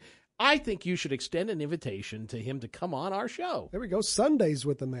not to make it. I think you should extend an invitation to him to come on our show. There we go. Sundays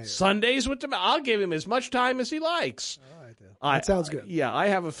with the mayor. Sundays with the mayor. I'll give him as much time as he likes. All right, then. That sounds good. Yeah, I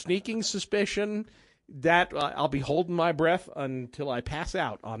have a sneaking suspicion that I'll be holding my breath until I pass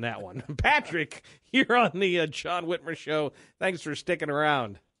out on that one. Patrick, you're on the John Whitmer Show. Thanks for sticking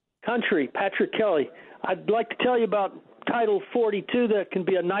around. Country, Patrick Kelly. I'd like to tell you about Title 42 that can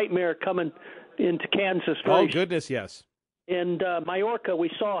be a nightmare coming into Kansas. Oh, goodness, yes. In Mayorkas,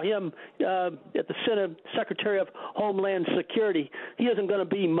 we saw him at the Senate Secretary of Homeland Security. He isn't going to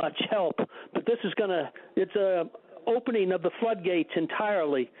be much help, but this is it's a opening of the floodgates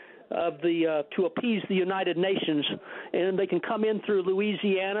entirely to appease the United Nations, and they can come in through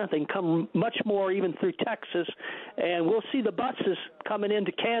Louisiana. They can come much more even through Texas, and we'll see the buses coming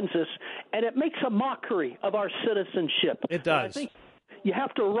into Kansas, and it makes a mockery of our citizenship. It does. I think you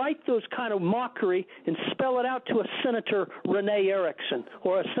have to write those kind of mockery and spell it out to a Senator Renee Erickson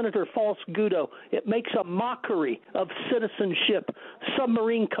or a Senator False Gudo. It makes a mockery of citizenship.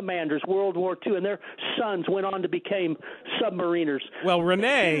 Submarine commanders, World War II, and their sons went on to become submariners. Well,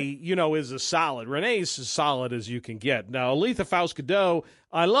 Renee, is a solid. Renee's as solid as you can get. Now, Aletha False Gudo,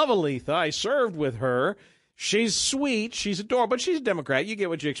 I love Aletha. I served with her. She's sweet. She's adorable, but she's a Democrat. You get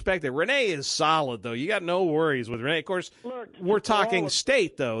what you expected. Renee is solid, though. You got no worries with Renee. Of course, we're talking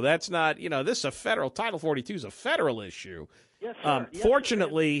state, though. That's not, this is a federal. Title 42 is a federal issue. Yes, sir.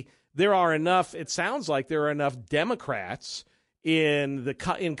 Fortunately, there are enough, it sounds like there are enough Democrats in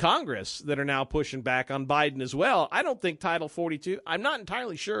Congress that are now pushing back on Biden as well. I don't think Title 42, I'm not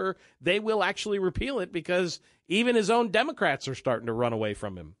entirely sure they will actually repeal it because even his own Democrats are starting to run away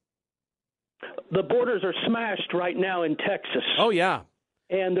from him. The borders are smashed right now in Texas. Oh, yeah.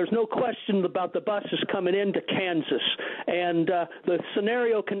 And there's no question about the buses coming into Kansas. And the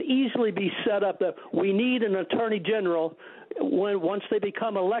scenario can easily be set up that we need an attorney general once they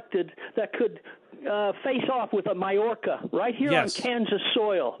become elected that could face off with a Mayorkas right here on Kansas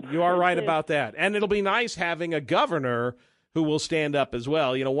soil. You are right about that. And it'll be nice having a governor who will stand up as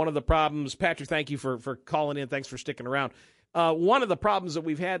well. One of the problems, Patrick, thank you for calling in. Thanks for sticking around. One of the problems that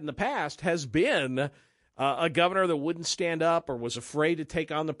we've had in the past has been a governor that wouldn't stand up or was afraid to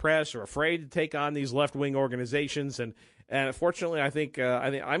take on the press or afraid to take on these left-wing organizations. And fortunately, I think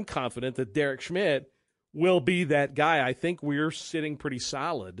I'm confident that Derek Schmidt will be that guy. I think we're sitting pretty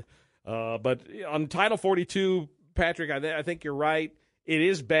solid. But on Title 42, Patrick, I think you're right. It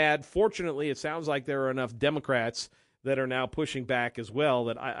is bad. Fortunately, it sounds like there are enough Democrats that are now pushing back as well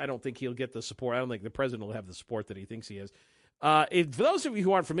that I don't think he'll get the support. I don't think the president will have the support that he thinks he has. For those of you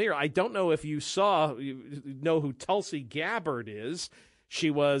who aren't familiar, I don't know if you know who Tulsi Gabbard is. She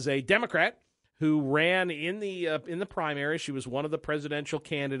was a Democrat who ran in the primary. She was one of the presidential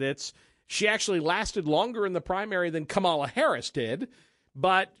candidates. She actually lasted longer in the primary than Kamala Harris did.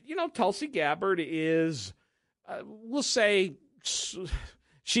 But, Tulsi Gabbard is, we'll say,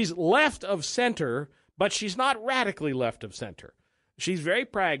 she's left of center, but she's not radically left of center. She's very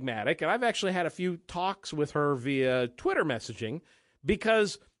pragmatic, and I've actually had a few talks with her via Twitter messaging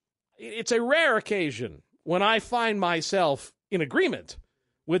because it's a rare occasion when I find myself in agreement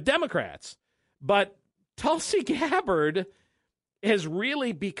with Democrats. But Tulsi Gabbard has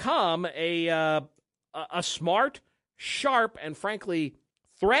really become a smart, sharp, and frankly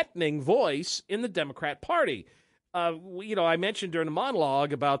threatening voice in the Democrat Party. I mentioned during the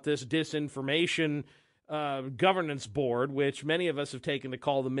monologue about this disinformation governance board, which many of us have taken to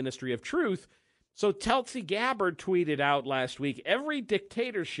call the Ministry of Truth. So Tulsi Gabbard tweeted out last week, every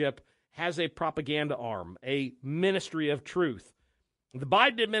dictatorship has a propaganda arm, a Ministry of Truth. The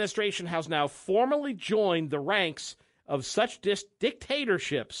Biden administration has now formally joined the ranks of such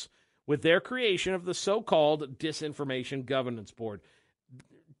dictatorships with their creation of the so-called Disinformation Governance Board.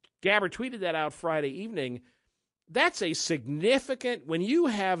 Gabbard tweeted that out Friday evening. That's a significant, when you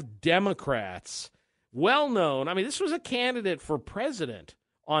have Democrats well-known, this was a candidate for president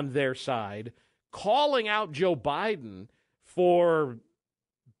on their side, calling out Joe Biden for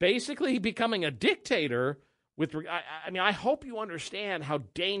basically becoming a dictator I hope you understand how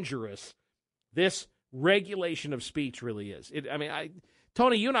dangerous this regulation of speech really is.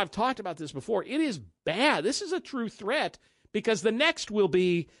 Tony, you and I have talked about this before. It is bad. This is a true threat because the next will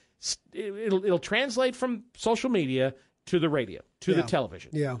be, it'll translate from social media to the radio, to the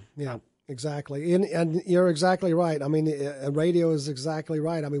television. Yeah, exactly. And you're exactly right. I mean, radio is exactly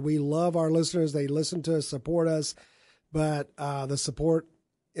right. I mean, we love our listeners. They listen to us, support us, but the support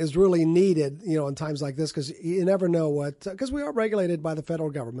is really needed, in times like this, because you never know because we are regulated by the federal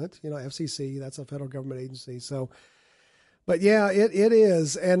government, FCC, that's a federal government agency. So, but yeah, it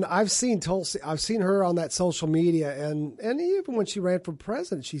is. And I've seen Tulsi, I've seen her on that social media, and even when she ran for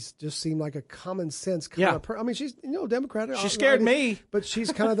president, she just seemed like a common sense kind of person. I mean, she's, Democrat. She scared me. But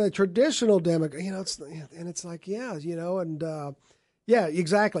she's kind of the traditional Democrat, it's like, yeah,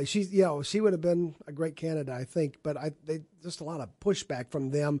 exactly. She would have been a great candidate, I think. But just a lot of pushback from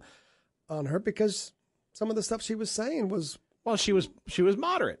them on her because some of the stuff she was saying was. Well, she was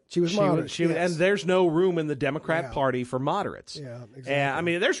moderate. She was moderate. Yes. And there's no room in the Democrat Party for moderates. Yeah,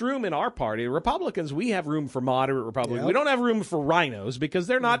 exactly. And there's room in our party. Republicans, we have room for moderate Republicans. Yep. We don't have room for rhinos because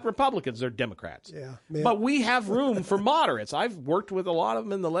they're not Republicans; they're Democrats. Yeah. But we have room for moderates. I've worked with a lot of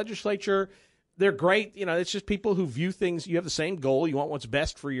them in the legislature. They're great. It's just people who view things. You have the same goal. You want what's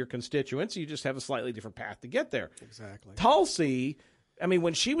best for your constituents. You just have a slightly different path to get there. Exactly. Tulsi,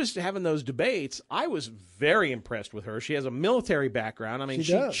 when she was having those debates, I was very impressed with her. She has a military background.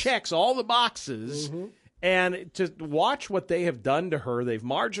 She checks all the boxes. Mm-hmm. And to watch what they have done to her, they've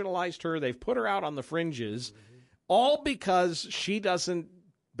marginalized her. They've put her out on the fringes, all because she doesn't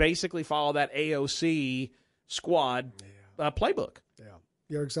basically follow that AOC squad playbook. Yeah,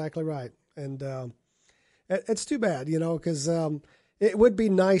 you're exactly right. And it's too bad, because it would be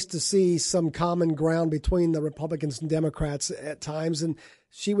nice to see some common ground between the Republicans and Democrats at times. And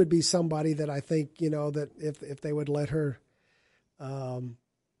she would be somebody that I think, that if they would let her,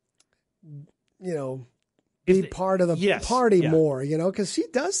 be part of the party more, because she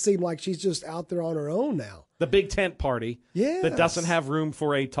does seem like she's just out there on her own now. The big tent party that doesn't have room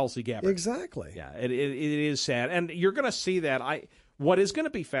for a Tulsi Gabbard. Exactly. Yeah, it is sad. And you're going to see that. What is going to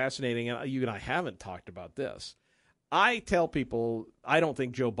be fascinating, and you and I haven't talked about this, I tell people I don't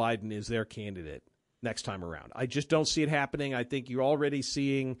think Joe Biden is their candidate next time around. I just don't see it happening. I think you're already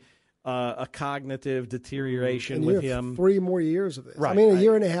seeing a cognitive deterioration with him. 3 more years of this. Right. A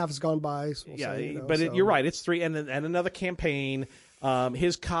year and a half has gone by. So you're right. It's 3 and another campaign.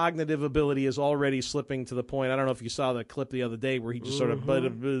 His cognitive ability is already slipping to the point. I don't know if you saw the clip the other day where he just sort of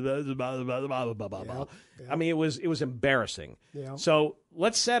it was embarrassing. Yeah. So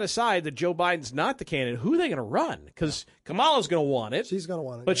let's set aside that Joe Biden's not the candidate. Who are they going to run? Because Kamala's going to want it. She's going to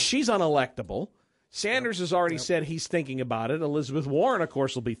want it. But she's unelectable. Sanders has already said he's thinking about it. Elizabeth Warren, of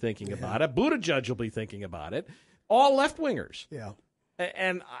course, will be thinking about it. Buttigieg will be thinking about it. All left-wingers. Yeah.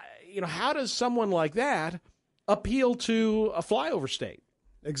 And, how does someone like that appeal to a flyover state?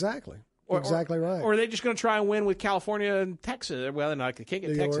 Exactly. Exactly right. Or are they just going to try and win with California and Texas? Well, they're not. They can't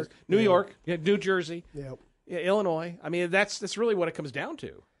get Texas. New York, New Jersey, Illinois. That's really what it comes down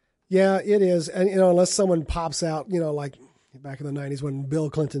to. Yeah, it is. And, unless someone pops out, like back in the 90s when Bill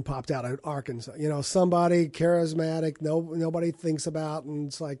Clinton popped out at Arkansas, somebody charismatic, nobody thinks about, and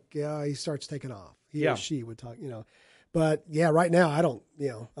it's like, he starts taking off. He or she would talk, But, right now, I don't.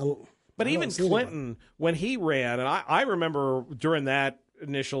 But even Clinton, when he ran, and I remember during that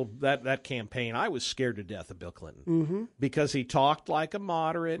initial that campaign, I was scared to death of Bill Clinton because he talked like a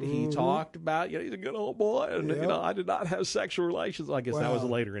moderate. He talked about he's a good old boy, and I did not have sexual relations. I guess that was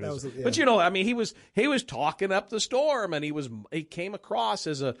later in his. But he was talking up the storm, and he came across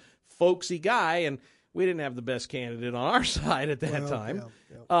as a folksy guy, and we didn't have the best candidate on our side at that time.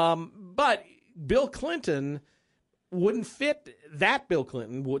 But Bill Clinton wouldn't fit. That Bill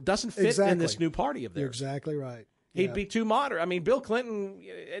Clinton doesn't fit in this new party of theirs. You're exactly right. He'd be too moderate. Bill Clinton,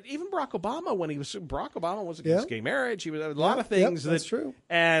 even Barack Obama, Barack Obama was against gay marriage. He was a lot of things. That's true.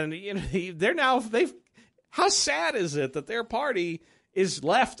 And how sad is it that their party is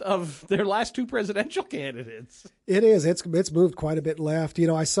left of their last 2 presidential candidates? It is. It's moved quite a bit left.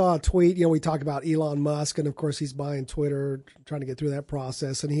 I saw a tweet. We talk about Elon Musk, and of course he's buying Twitter, trying to get through that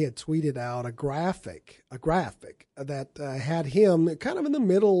process. And he had tweeted out a graphic that had him kind of in the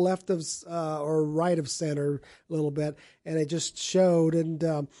middle, left of or right of center a little bit, and it just showed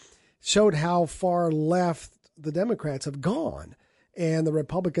how far left the Democrats have gone, and the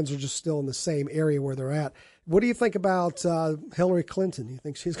Republicans are just still in the same area where they're at. What do you think about Hillary Clinton? You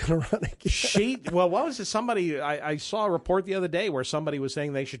think she's going to run again? What was it? Somebody, I saw a report the other day where somebody was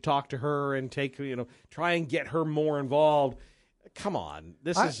saying they should talk to her and try and get her more involved. come on.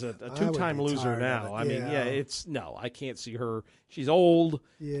 This is a two-time loser now. I mean, I can't see her. She's old.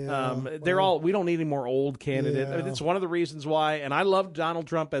 Yeah. We don't need any more old candidates. Yeah. I mean, it's one of the reasons why, and I loved Donald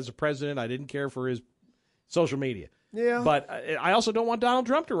Trump as a president. I didn't care for his social media. Yeah. But I also don't want Donald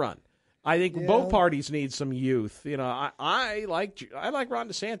Trump to run. I think both parties need some youth. I like Ron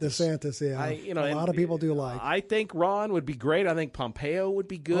DeSantis. A lot of people do like. I think Ron would be great. I think Pompeo would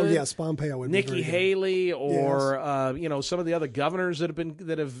be good. Oh yes, Pompeo would be Nikki Haley, or some of the other governors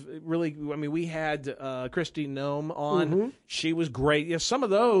that have really. I mean, we had Kristi Noem on. Mm-hmm. She was great. Yeah, some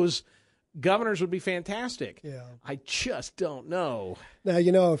of those governors would be fantastic. Yeah. I just don't know.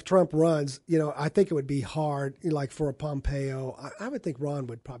 Now, if Trump runs, I think it would be hard, like for a Pompeo. I would think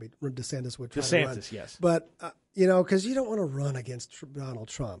DeSantis would try to run. DeSantis, yes. But, because you don't want to run against Donald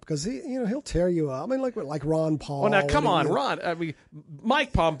Trump because he'll tear you up. I mean, like Ron Paul. Well, now, come on, Ron. I mean,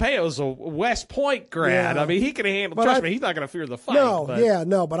 Mike Pompeo's a West Point grad. Yeah. I mean, he can handle, trust me, he's not going to fear the fight.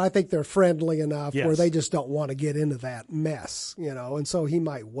 But I think they're friendly enough where they just don't want to get into that mess, and so he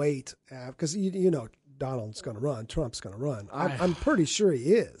might wait because, Donald's going to run. Trump's going to run. I'm pretty sure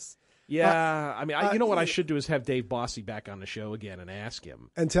he is. Yeah. I mean, what I should do is have Dave Bossie back on the show again and ask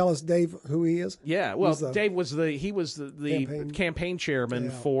him. And tell us, Dave, who he is? Yeah. Well, Dave was the campaign chairman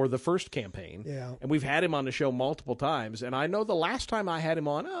for the first campaign. Yeah. And we've had him on the show multiple times. And I know the last time I had him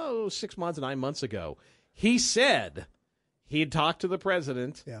on, 6 months, 9 months ago, he said he had talked to the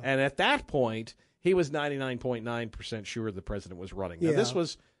president. Yeah. And at that point, he was 99.9% sure the president was running. Now, this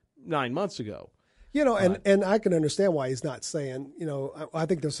was 9 months ago. And I can understand why he's not saying, I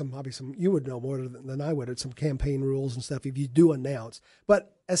think there's probably some, you would know more than I would, some campaign rules and stuff if you do announce.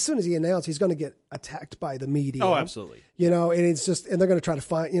 But as soon as he announces, he's going to get attacked by the media. Oh, absolutely. And it's just, and they're going to try to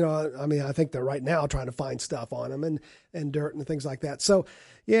find, I think they're right now trying to find stuff on him and dirt and things like that. So,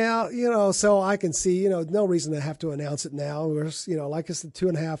 so I can see, no reason to have to announce it now. Like I said,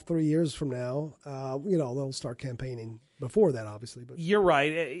 2.5, 3 years from now, they'll start campaigning before that, obviously. But you're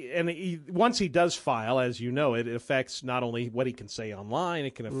right. And once he does file, as you know, it affects not only what he can say online,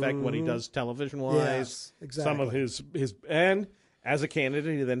 it can affect what he does television-wise. Yes, exactly. Some of his and as a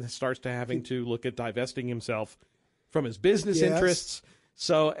candidate, he then starts to having to look at divesting himself from his business interests.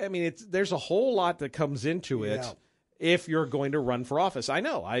 So, I mean, there's a whole lot that comes into it if you're going to run for office. I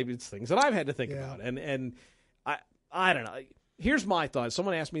know. It's things that I've had to think about. And I don't know. Here's my thought.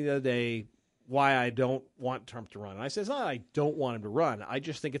 Someone asked me the other day why I don't want Trump to run. And I said, it's not I don't want him to run. I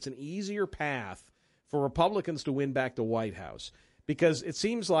just think it's an easier path for Republicans to win back the White House. Because it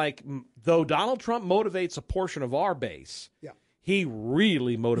seems like though Donald Trump motivates a portion of our base, he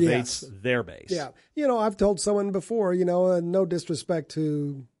really motivates their base. Yeah. I've told someone before, no disrespect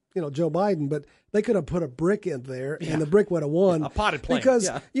to, Joe Biden, but they could have put a brick in there and the brick would have won. A potted plant.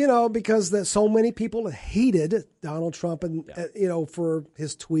 Because so many people hated Donald Trump and, for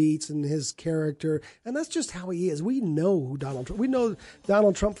his tweets and his character. And that's just how he is. We know who Donald Trump. We know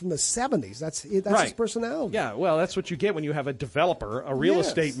Donald Trump from the 70s. That's his personality. Yeah, well, that's what you get when you have a developer, a real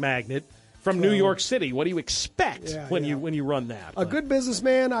estate magnate from New York City. What do you expect when you run that? A good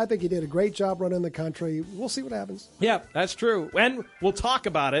businessman. I think he did a great job running the country. We'll see what happens. Yeah, that's true. And we'll talk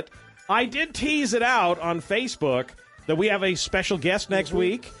about it. I did tease it out on Facebook that we have a special guest next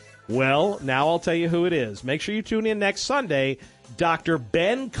week. Well, now I'll tell you who it is. Make sure you tune in next Sunday. Dr.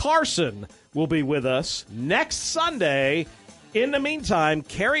 Ben Carson will be with us next Sunday. In the meantime,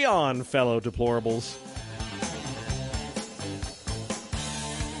 carry on, fellow deplorables.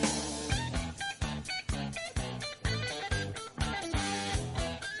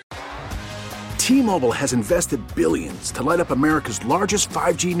 T-Mobile has invested billions to light up America's largest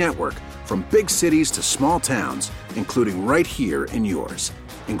 5G network, from big cities to small towns, including right here in yours.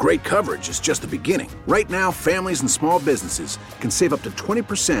 And great coverage is just the beginning. Right now, families and small businesses can save up to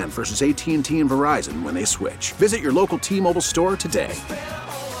 20% versus AT&T and Verizon when they switch. Visit your local T-Mobile store today.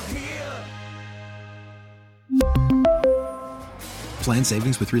 Plan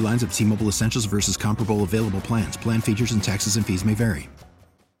savings with 3 lines of T-Mobile Essentials versus comparable available plans. Plan features and taxes and fees may vary.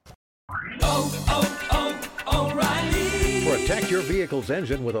 Protect your vehicle's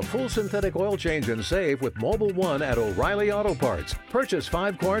engine with a full synthetic oil change and save with Mobil 1 at O'Reilly Auto Parts. Purchase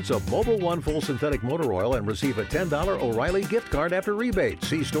 5 quarts of Mobil 1 full synthetic motor oil and receive a $10 O'Reilly gift card after rebate.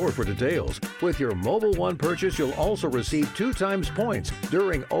 See store for details. With your Mobil 1 purchase, you'll also receive 2 times points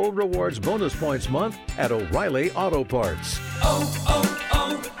during O Rewards Bonus Points Month at O'Reilly Auto Parts.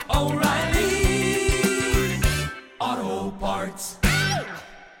 O'Reilly Auto Parts.